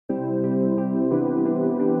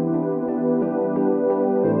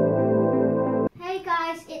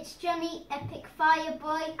it's Johnny, Epic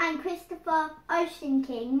Fireboy, and Christopher, Ocean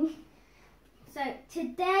King. So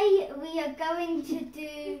today we are going to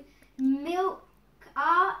do milk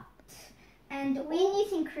art, and we're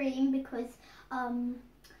using cream because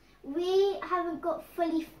we haven't got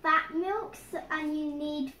fully fat milks, and you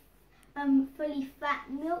need fully fat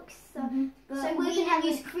milk. So, so we're going to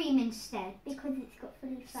use cream instead because it's got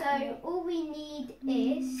fully fat milk. So all we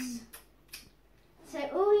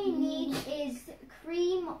need is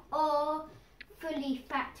cream or fully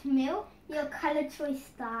fat milk. Your colour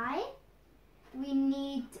choice dye. We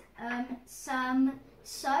need some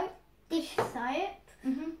soap, dish soap.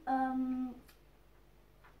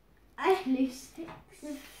 Glue sticks.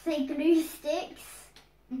 Say glue sticks.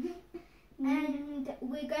 And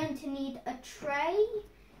we're going to need a tray.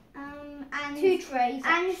 And 2 trays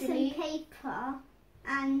And actually. some paper.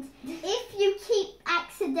 And if you keep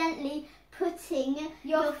accidentally putting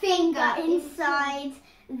your finger inside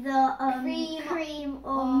the cream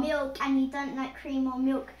or milk, and you don't like cream or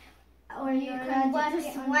milk, or you can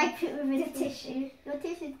just wipe it with a tissue. Your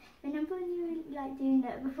tissue. Remember when you were like doing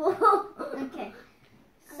that before? Okay.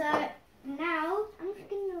 So now I'm just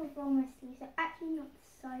gonna roll my sleeves. So actually not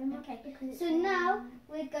so much. Okay. Because so now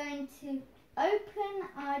we're going to open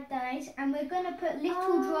our dyes, and we're going to put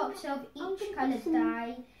little drops of each coloured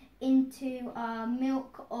dye into our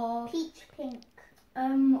milk or peach pink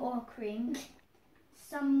or cream.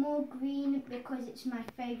 Some more green because it's my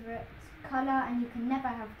favourite colour, and you can never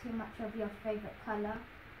have too much of your favourite colour.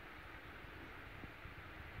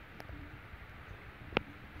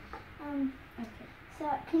 Okay. So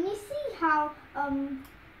can you see how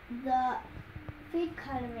the food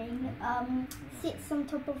colouring sits on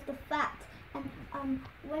top of the fat, and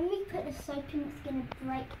when we put the soap in, it's going to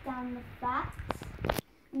break down the fat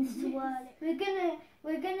and swirl it.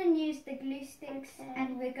 We're gonna use the glue sticks,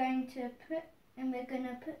 and we're going to put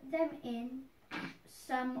them in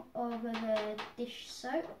some of the dish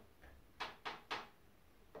soap,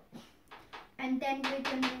 and then we're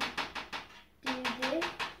gonna do this.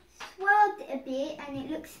 Swirled it a bit, and it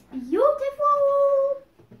looks beautiful.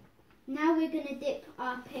 Now we're gonna dip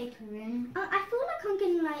our paper in. I feel like I'm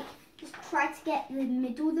gonna just try to get the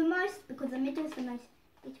middle the most, because the middle is the most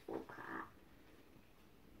beautiful part.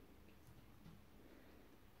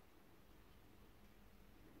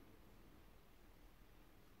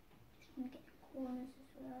 Just gonna get the corners as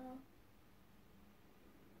well.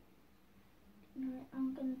 Right,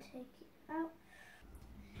 I'm gonna take it out.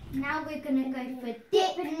 Now we're gonna go for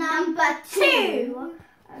dip number 2.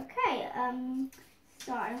 Okay,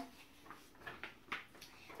 so I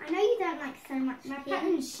know you don't like so much. My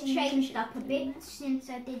pattern's changed up a bit since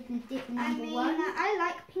I did the dip number 1. I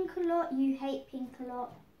like pink a lot. You hate pink a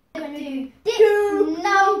lot. We're gonna do dip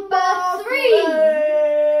number 3.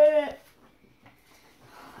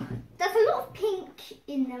 There's a lot of pink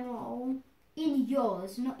in them all. In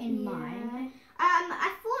yours, not in mine. I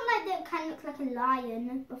thought that kind of looked like a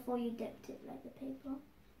lion before you dipped it, like the paper,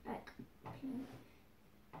 like pink.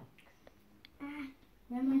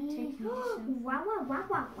 Where am I taking this? Wow, wow, wow,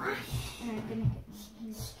 wow, wow. And I'm gonna get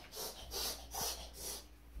this.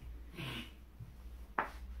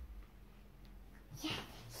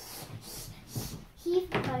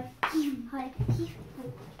 Heave ho, heave ho, heave ho.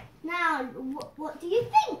 Now, what do you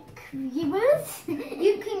think, viewers?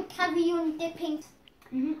 You can carry on dipping.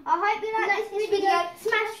 I hope you like this video.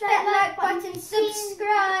 Smash that like button,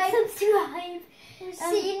 subscribe. Subscribe.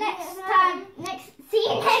 See you next time. See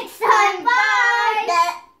you next time. Bye.